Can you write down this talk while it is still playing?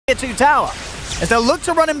2 tower. As they'll look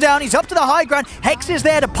to run him down, he's up to the high ground. Hex is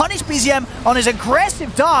there to punish BZM on his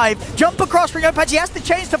aggressive dive. Jump across Ringo Patch, he has the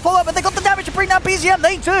chains to follow, but they got the damage to bring down BZM,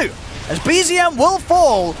 they too. As BZM will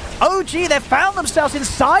fall, OG, they've found themselves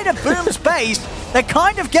inside of Boom's base. They're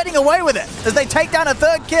kind of getting away with it as they take down a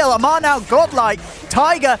 3rd kill. Amar now godlike.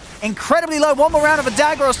 Tiger incredibly low. One more round of a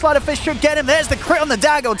dagger or sleight of fist should get him. There's the crit on the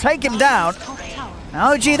dagger, will take him down.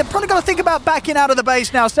 Now OG, they're probably going to think about backing out of the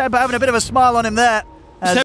base now. Seba having a bit of a smile on him there.